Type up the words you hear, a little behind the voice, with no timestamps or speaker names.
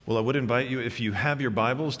Well, I would invite you, if you have your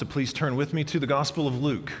Bibles, to please turn with me to the Gospel of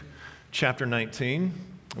Luke, chapter 19.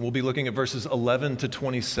 And we'll be looking at verses 11 to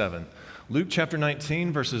 27. Luke chapter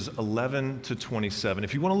 19, verses 11 to 27.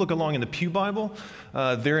 If you want to look along in the Pew Bible,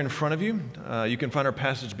 there in front of you, you can find our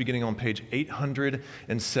passage beginning on page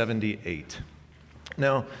 878.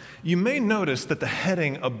 Now, you may notice that the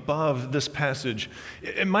heading above this passage,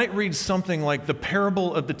 it might read something like the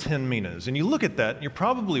parable of the 10 minas. And you look at that, and you're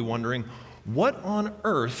probably wondering, what on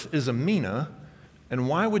earth is a mina, and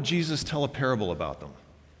why would Jesus tell a parable about them?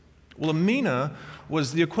 Well, a mina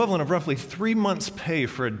was the equivalent of roughly 3 months' pay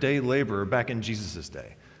for a day laborer back in Jesus'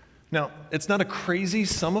 day. Now, it's not a crazy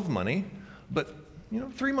sum of money, but,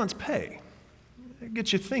 3 months' pay. It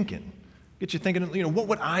gets you thinking. What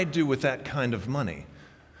would I do with that kind of money?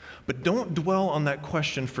 But don't dwell on that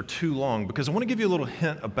question for too long, because I want to give you a little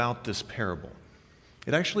hint about this parable.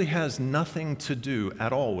 It actually has nothing to do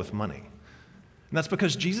at all with money. And that's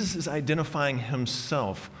because Jesus is identifying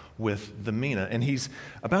himself with the mina. And he's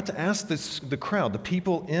about to ask the crowd, the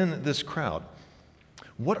people in this crowd,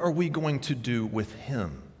 what are we going to do with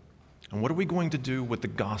him? And what are we going to do with the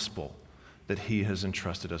gospel that he has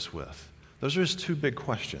entrusted us with? Those are his two big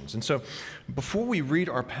questions. And so before we read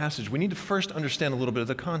our passage, we need to first understand a little bit of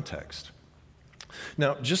the context.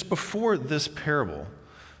 Now, just before this parable,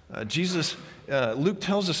 Luke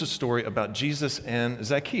tells us a story about Jesus and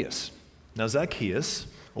Zacchaeus. Now, Zacchaeus,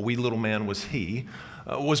 a wee little man was he,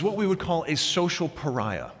 was what we would call a social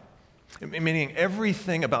pariah, meaning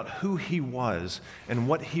everything about who he was and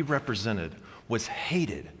what he represented was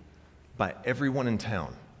hated by everyone in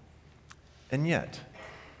town. And yet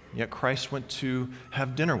Christ went to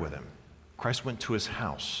have dinner with him. Christ went to his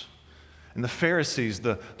house. And the Pharisees,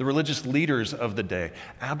 the religious leaders of the day,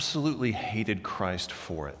 absolutely hated Christ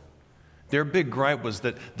for it. Their big gripe was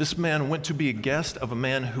that this man went to be a guest of a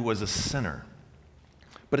man who was a sinner.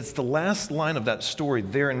 But it's the last line of that story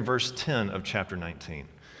there in verse 10 of chapter 19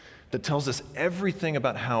 that tells us everything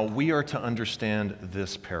about how we are to understand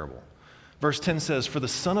this parable. Verse 10 says, "For the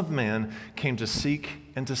Son of Man came to seek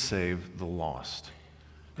and to save the lost."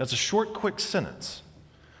 That's a short, quick sentence,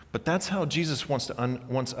 but that's how Jesus wants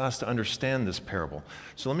us to understand this parable.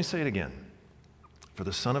 So let me say it again. For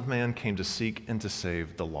the Son of Man came to seek and to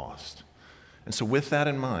save the lost. And so with that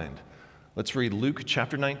in mind, let's read Luke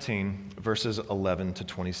chapter 19, verses 11 to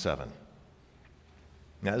 27.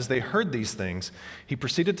 Now, as they heard these things, he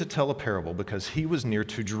proceeded to tell a parable because he was near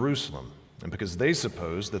to Jerusalem, and because they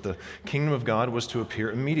supposed that the kingdom of God was to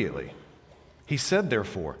appear immediately. He said,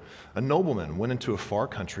 therefore, a nobleman went into a far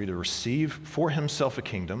country to receive for himself a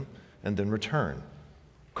kingdom and then return.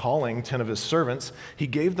 Calling 10 of his servants, he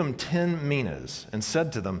gave them 10 minas and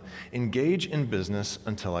said to them, "Engage in business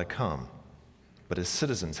until I come." But his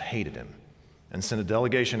citizens hated him and sent a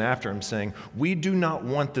delegation after him, saying, "We do not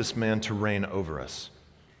want this man to reign over us."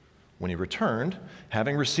 When he returned,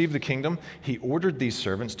 having received the kingdom, he ordered these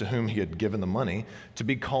servants to whom he had given the money to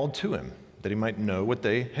be called to him, that he might know what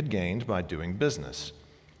they had gained by doing business.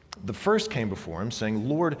 The first came before him, saying,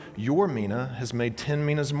 "Lord, your mina has made 10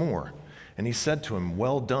 minas more." And he said to him,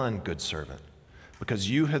 "Well done, good servant. Because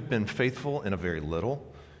you have been faithful in a very little,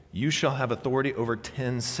 you shall have authority over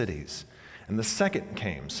 10 cities. And the second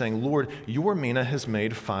came, saying, "Lord, your mina has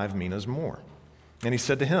made 5 minas more." And he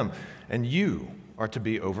said to him, "And you are to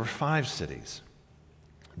be over 5 cities."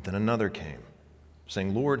 Then another came,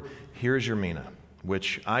 saying, "Lord, here is your mina,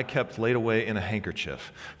 which I kept laid away in a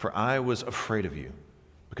handkerchief, for I was afraid of you,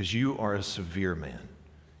 because you are a severe man.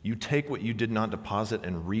 You take what you did not deposit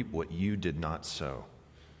and reap what you did not sow."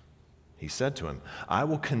 He said to him, "I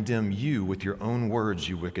will condemn you with your own words,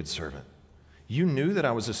 you wicked servant. You knew that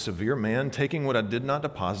I was a severe man, taking what I did not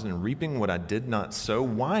deposit and reaping what I did not sow.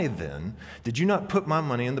 Why then did you not put my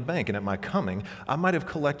money in the bank, and at my coming I might have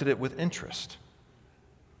collected it with interest?"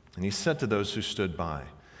 And he said to those who stood by,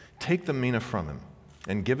 "Take the mina from him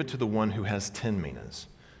and give it to the one who has 10 minas.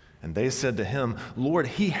 And they said to him, "Lord,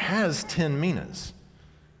 he has 10 minas."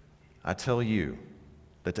 I tell you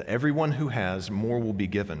that to everyone who has, more will be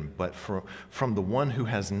given, but from the one who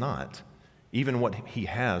has not, even what he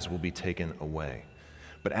has will be taken away.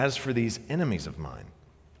 But as for these enemies of mine,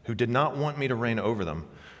 who did not want me to reign over them,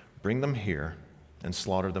 bring them here and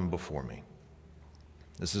slaughter them before me."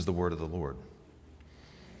 This is the word of the Lord.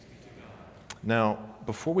 Now,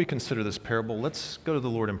 before we consider this parable, let's go to the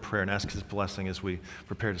Lord in prayer and ask his blessing as we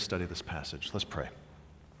prepare to study this passage. Let's pray.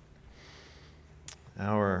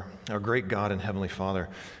 Our great God and Heavenly Father,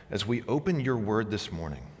 as we open your word this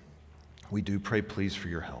morning, we do pray, please, for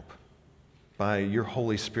your help. By your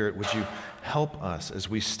Holy Spirit, would you help us as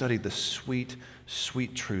we study the sweet,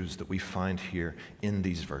 sweet truths that we find here in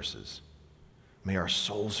these verses? May our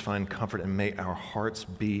souls find comfort, and may our hearts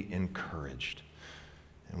be encouraged.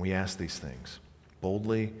 And we ask these things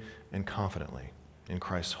boldly and confidently in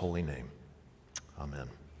Christ's holy name. Amen.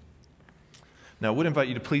 Now, I would invite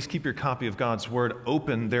you to please keep your copy of God's Word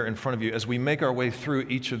open there in front of you as we make our way through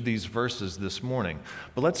each of these verses this morning.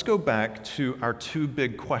 But let's go back to our two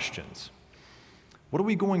big questions. What are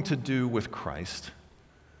we going to do with Christ?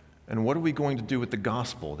 And what are we going to do with the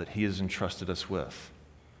gospel that he has entrusted us with?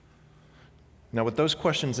 Now, with those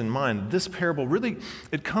questions in mind, this parable really,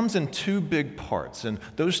 it comes in two big parts. And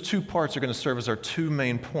those two parts are going to serve as our two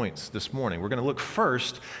main points this morning. We're going to look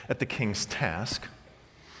first at the king's task,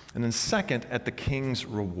 and then second, at the king's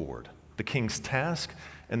reward. The king's task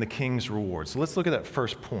and the king's reward. So let's look at that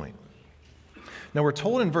first point. Now, we're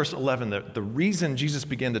told in verse 11 that the reason Jesus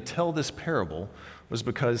began to tell this parable was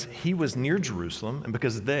because he was near Jerusalem and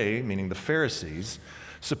because they, meaning the Pharisees,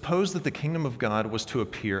 supposed that the kingdom of God was to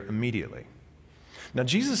appear immediately. Now,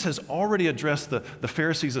 Jesus has already addressed the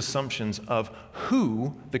Pharisees' assumptions of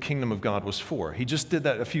who the kingdom of God was for. He just did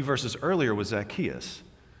that a few verses earlier with Zacchaeus.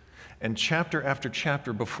 And chapter after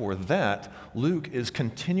chapter before that, Luke is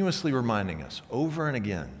continuously reminding us over and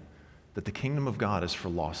again that the kingdom of God is for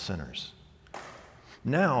lost sinners.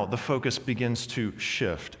 Now the focus begins to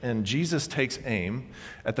shift, and Jesus takes aim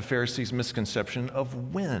at the Pharisees' misconception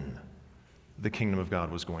of when the kingdom of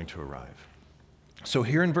God was going to arrive. So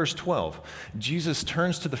here in verse 12, Jesus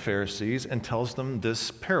turns to the Pharisees and tells them this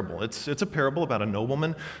parable. It's a parable about a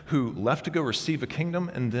nobleman who left to go receive a kingdom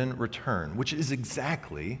and then return, which is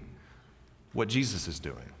exactly what Jesus is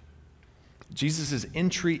doing. Jesus'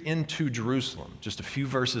 entry into Jerusalem, just a few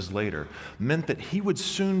verses later, meant that he would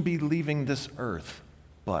soon be leaving this earth,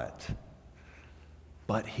 but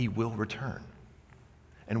he will return.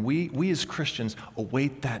 And we as Christians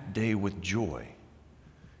await that day with joy.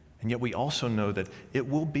 And yet we also know that it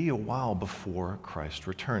will be a while before Christ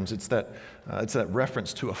returns. It's that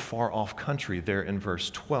reference to a far-off country there in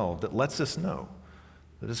verse 12 that lets us know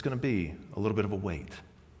that it's going to be a little bit of a wait.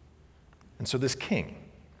 And so this king,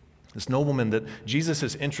 this nobleman that Jesus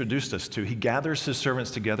has introduced us to, he gathers his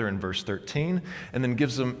servants together in verse 13 and then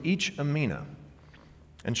gives them each a mina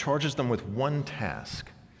and charges them with one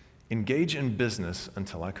task: engage in business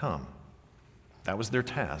until I come. That was their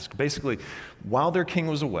task. Basically, while their king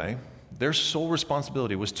was away, their sole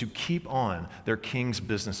responsibility was to keep on their king's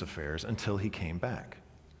business affairs until he came back.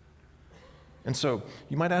 And so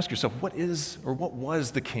you might ask yourself, what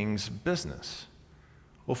was the king's business?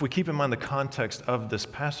 Well, if we keep in mind the context of this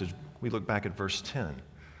passage, we look back at verse 10.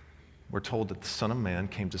 We're told that the Son of Man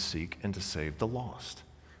came to seek and to save the lost.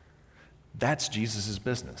 That's Jesus'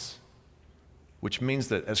 business, which means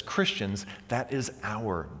that as Christians, that is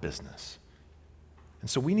our business. And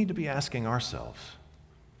so we need to be asking ourselves,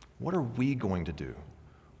 what are we going to do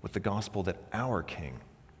with the gospel that our King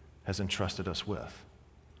has entrusted us with?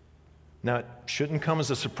 Now, it shouldn't come as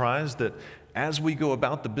a surprise that as we go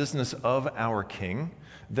about the business of our King,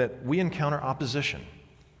 that we encounter opposition,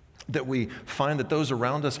 that we find that those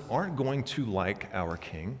around us aren't going to like our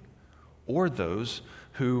King or those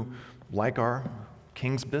who like our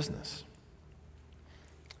King's business.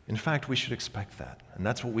 In fact, we should expect that, and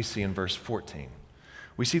that's what we see in verse 14.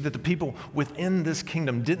 We see that the people within this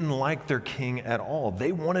kingdom didn't like their king at all.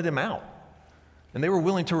 They wanted him out, and they were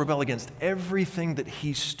willing to rebel against everything that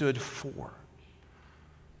he stood for.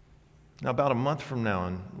 Now, about a month from now,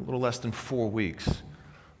 in a little less than 4 weeks,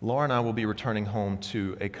 Laura and I will be returning home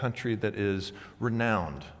to a country that is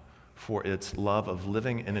renowned for its love of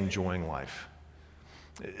living and enjoying life.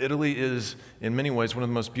 Italy is, in many ways, one of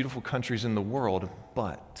the most beautiful countries in the world,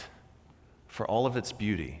 but for all of its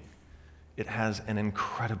beauty, it has an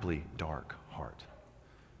incredibly dark heart.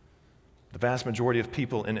 The vast majority of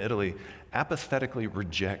people in Italy apathetically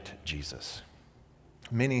reject Jesus.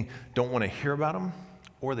 Many don't want to hear about him,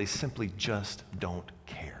 or they simply just don't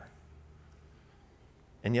care.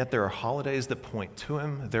 And yet there are holidays that point to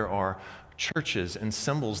him. There are churches and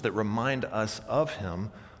symbols that remind us of him.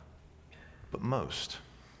 But most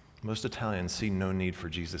Italians see no need for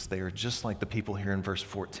Jesus. They are just like the people here in verse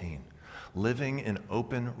 14, living in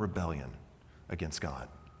open rebellion against God.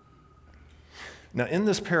 Now, in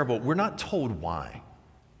this parable, we're not told why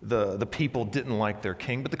the people didn't like their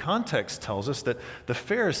king, but the context tells us that the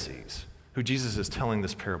Pharisees, who Jesus is telling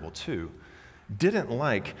this parable to, didn't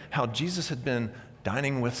like how Jesus had been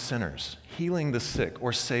dining with sinners, healing the sick,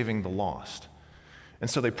 or saving the lost. And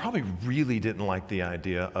so they probably really didn't like the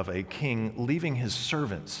idea of a king leaving his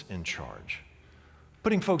servants in charge,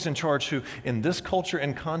 putting folks in charge who, in this culture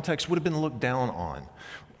and context, would have been looked down on.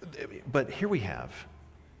 But here we have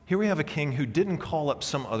a king who didn't call up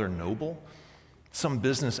some other noble, some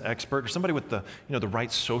business expert, or somebody with the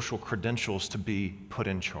right social credentials to be put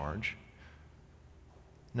in charge.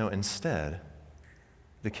 No, instead,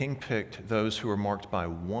 the king picked those who were marked by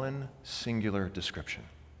one singular description.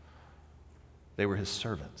 They were his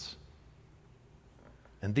servants.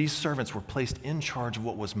 And these servants were placed in charge of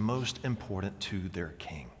what was most important to their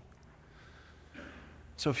king.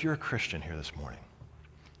 So if you're a Christian here this morning,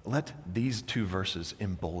 let these two verses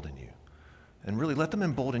embolden you. And really let them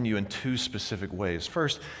embolden you in two specific ways.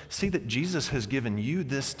 First, see that Jesus has given you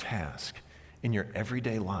this task in your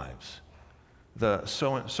everyday lives. The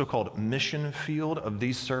so-called mission field of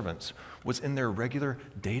these servants was in their regular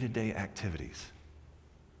day-to-day activities.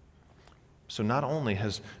 So not only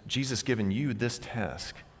has Jesus given you this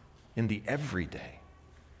task in the everyday,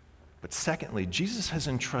 but secondly, Jesus has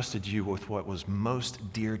entrusted you with what was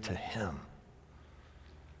most dear to him.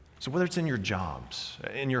 So whether it's in your jobs,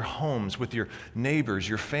 in your homes, with your neighbors,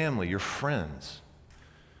 your family, your friends,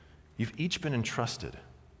 you've each been entrusted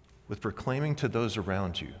with proclaiming to those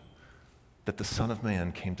around you that the Son of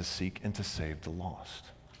Man came to seek and to save the lost.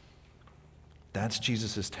 That's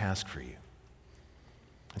Jesus' task for you.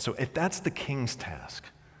 And so if that's the king's task,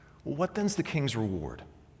 well, what then's the king's reward?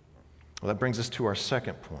 Well, that brings us to our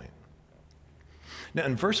second point. Now,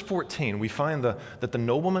 in verse 14, we find that the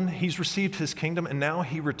nobleman, he's received his kingdom, and now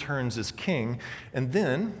he returns as king, and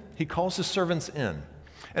then he calls his servants in.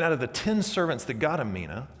 And out of the 10 servants that got a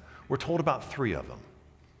mina, we're told about 3 of them.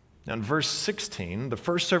 Now, in verse 16, the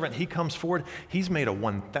first servant, he comes forward, he's made a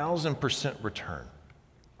 1,000% return.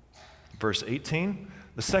 Verse 18,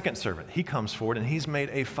 the second servant, he comes forward, and he's made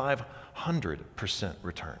a 500%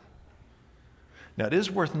 return. Now, it is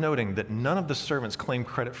worth noting that none of the servants claim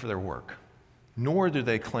credit for their work, nor do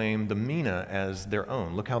they claim the mina as their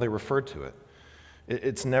own. Look how they refer to it.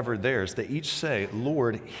 It's never theirs. They each say,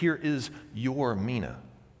 Lord, here is your mina.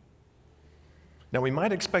 Now, we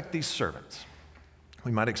might expect these servants,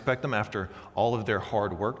 we might expect them after all of their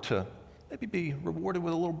hard work to maybe be rewarded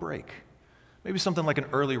with a little break. Maybe something like an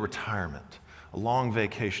early retirement, a long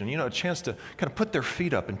vacation, a chance to kind of put their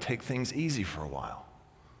feet up and take things easy for a while.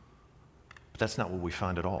 But that's not what we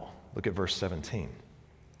find at all. Look at verse 17.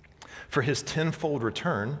 For his 10-fold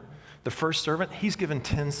return, the first servant, he's given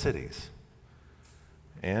 10 cities.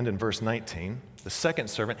 And in verse 19, the second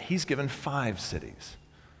servant, he's given 5 cities.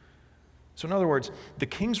 So in other words, the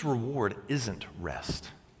king's reward isn't rest.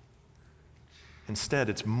 Instead,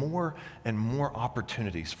 it's more and more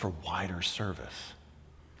opportunities for wider service.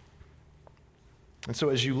 And so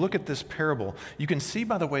as you look at this parable, you can see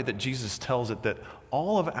by the way that Jesus tells it that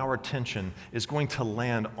all of our attention is going to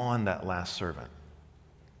land on that last servant.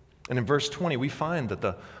 And in verse 20, we find that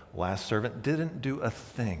the last servant didn't do a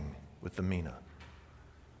thing with the mina.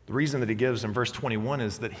 The reason that he gives in verse 21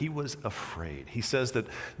 is that he was afraid. He says that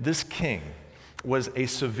this king was a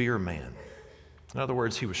severe man. In other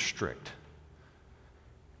words, he was strict.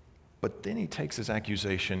 But then he takes his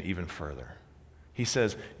accusation even further. He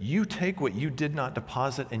says, you take what you did not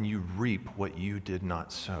deposit and you reap what you did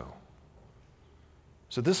not sow.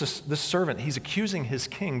 So this servant, he's accusing his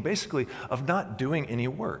king basically of not doing any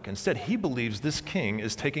work. Instead, he believes this king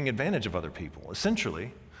is taking advantage of other people,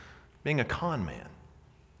 essentially being a con man.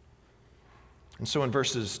 And so in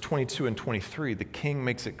verses 22 and 23, the king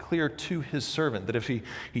makes it clear to his servant that if he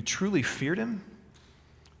truly feared him,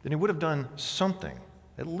 then he would have done something,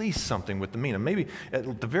 at least something with the mina. Maybe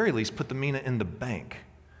at the very least put the mina in the bank.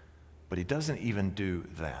 But he doesn't even do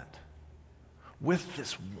that. With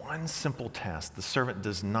this one simple task, the servant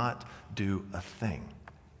does not do a thing.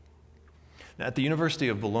 Now, at the University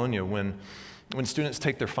of Bologna, when students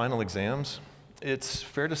take their final exams, it's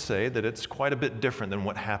fair to say that it's quite a bit different than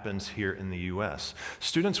what happens here in the U.S.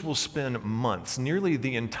 Students will spend months, nearly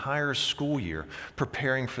the entire school year,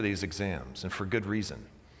 preparing for these exams, and for good reason.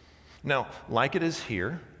 Now, like it is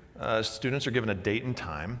here, students are given a date and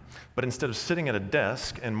time, but instead of sitting at a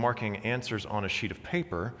desk and marking answers on a sheet of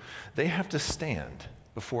paper, they have to stand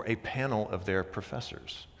before a panel of their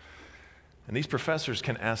professors. And these professors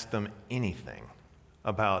can ask them anything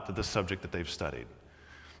about the subject that they've studied.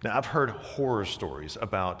 Now, I've heard horror stories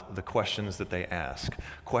about the questions that they ask.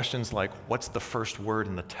 Questions like, what's the first word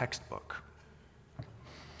in the textbook?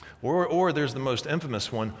 Or there's the most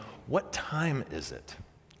infamous one, what time is it?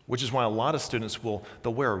 Which is why a lot of students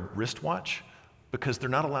they'll wear a wristwatch because they're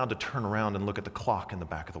not allowed to turn around and look at the clock in the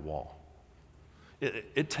back of the wall.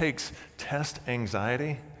 It takes test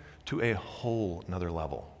anxiety to a whole nother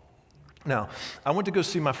level. Now, I went to go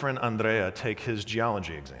see my friend Andrea take his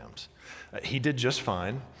geology exams. He did just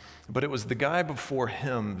fine, but it was the guy before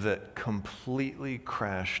him that completely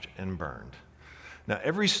crashed and burned. Now,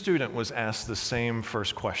 every student was asked the same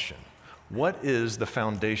first question. What is the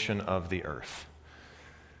foundation of the earth?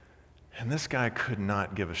 And this guy could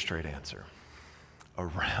not give a straight answer.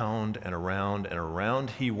 Around and around and around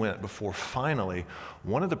he went before finally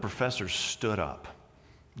one of the professors stood up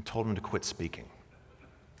and told him to quit speaking.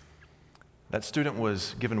 That student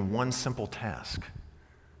was given one simple task,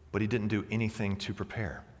 but he didn't do anything to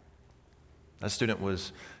prepare. That student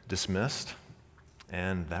was dismissed,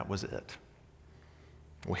 and that was it.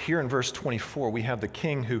 Well, here in verse 24, we have the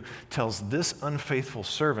king who tells this unfaithful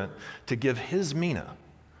servant to give his mina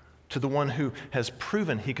to the one who has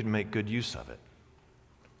proven he could make good use of it.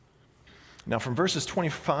 Now, from verses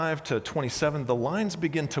 25 to 27, the lines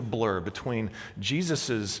begin to blur between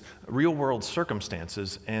Jesus' real-world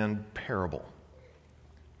circumstances and parable.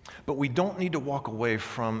 But we don't need to walk away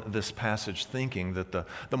from this passage thinking that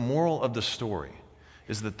the moral of the story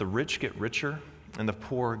is that the rich get richer and the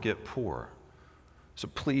poor get poorer. So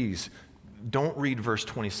please, don't read verse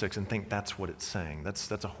 26 and think that's what it's saying. That's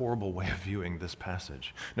a horrible way of viewing this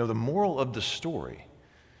passage. No, the moral of the story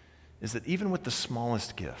is that even with the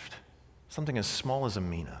smallest gift, something as small as a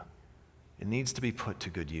mina, it needs to be put to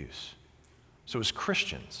good use. So as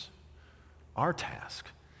Christians, our task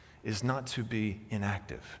is not to be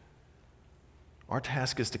inactive. Our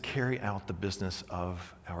task is to carry out the business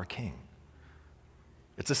of our King.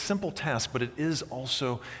 It's a simple task, but it is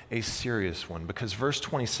also a serious one because verse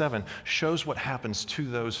 27 shows what happens to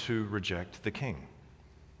those who reject the King.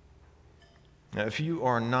 Now, if you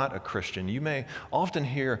are not a Christian, you may often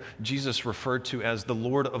hear Jesus referred to as the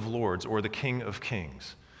Lord of Lords or the King of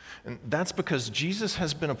Kings. And that's because Jesus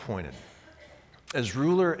has been appointed as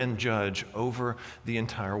ruler and judge over the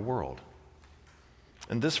entire world.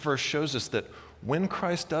 And this verse shows us that when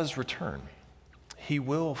Christ does return, he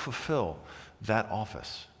will fulfill that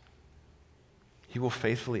office. He will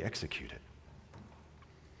faithfully execute it.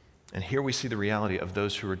 And here we see the reality of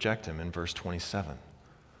those who reject him in verse 27.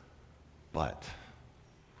 But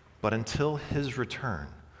until his return,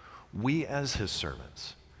 we as his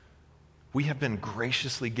servants, we have been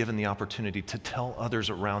graciously given the opportunity to tell others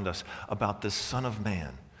around us about this Son of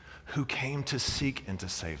Man who came to seek and to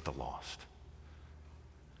save the lost.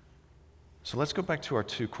 So let's go back to our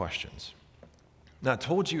two questions. Now, I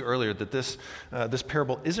told you earlier that this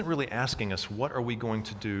parable isn't really asking us what are we going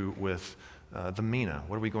to do with the mina,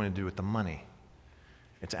 what are we going to do with the money.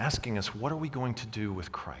 It's asking us what are we going to do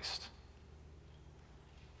with Christ.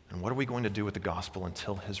 And what are we going to do with the gospel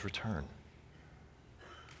until his return?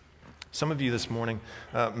 Some of you this morning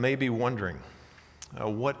may be wondering,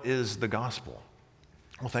 what is the gospel?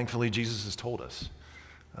 Well, thankfully, Jesus has told us.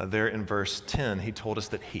 There in verse 10, he told us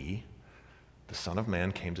that he, the Son of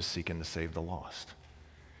Man, came to seek and to save the lost.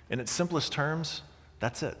 In its simplest terms,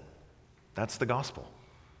 that's it. That's the gospel.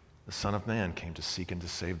 The Son of Man came to seek and to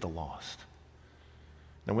save the lost.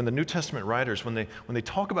 Now, when the New Testament writers, when they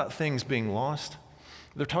talk about things being lost,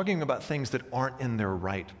 they're talking about things that aren't in their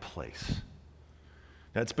right place.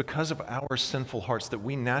 Now, it's because of our sinful hearts that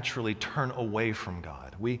we naturally turn away from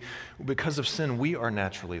God. Because of sin, we are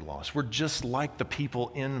naturally lost. We're just like the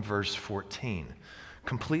people in verse 14,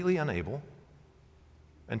 completely unable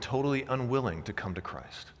and totally unwilling to come to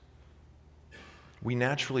Christ. We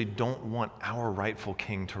naturally don't want our rightful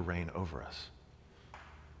king to reign over us.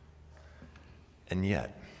 And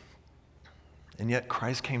yet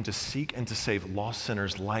Christ came to seek and to save lost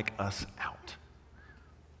sinners like us out.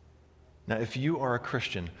 Now, if you are a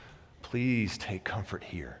Christian, please take comfort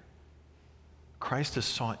here. Christ has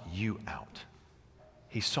sought you out.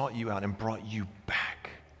 He sought you out and brought you back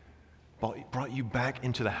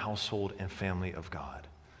into the household and family of God,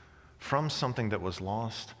 from something that was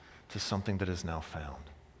lost to something that is now found.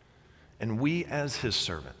 And we as his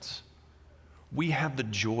servants, we have the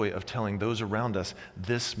joy of telling those around us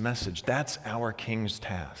this message. That's our King's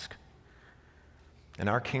task. And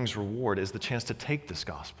our King's reward is the chance to take this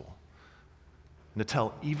gospel and to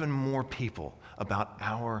tell even more people about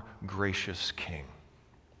our gracious King.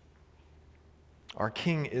 Our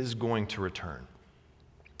King is going to return.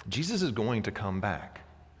 Jesus is going to come back.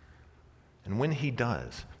 And when he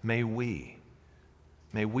does, may we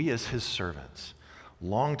as his servants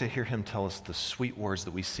long to hear him tell us the sweet words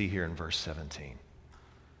that we see here in verse 17.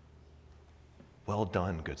 Well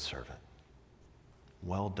done, good servant.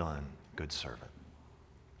 Well done, good servant.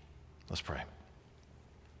 Let's pray.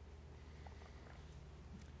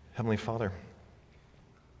 Heavenly Father,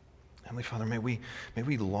 may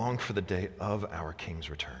we long for the day of our King's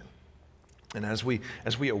return. And as we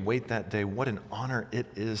await that day, what an honor it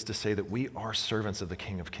is to say that we are servants of the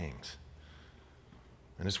King of Kings.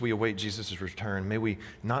 And as we await Jesus' return, may we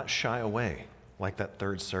not shy away like that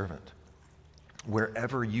third servant.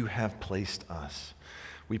 Wherever you have placed us,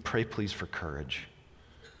 We pray, please, for courage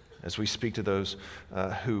as we speak to those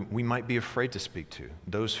who we might be afraid to speak to,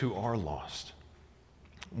 those who are lost.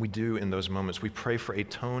 We do in those moments. We pray for a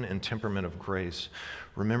tone and temperament of grace,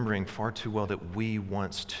 remembering far too well that we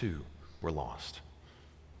once too were lost.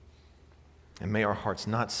 And may our hearts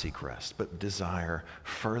not seek rest, but desire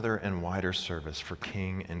further and wider service for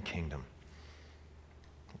King and kingdom.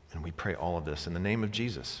 And we pray all of this in the name of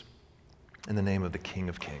Jesus, in the name of the King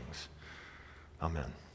of Kings. Amen.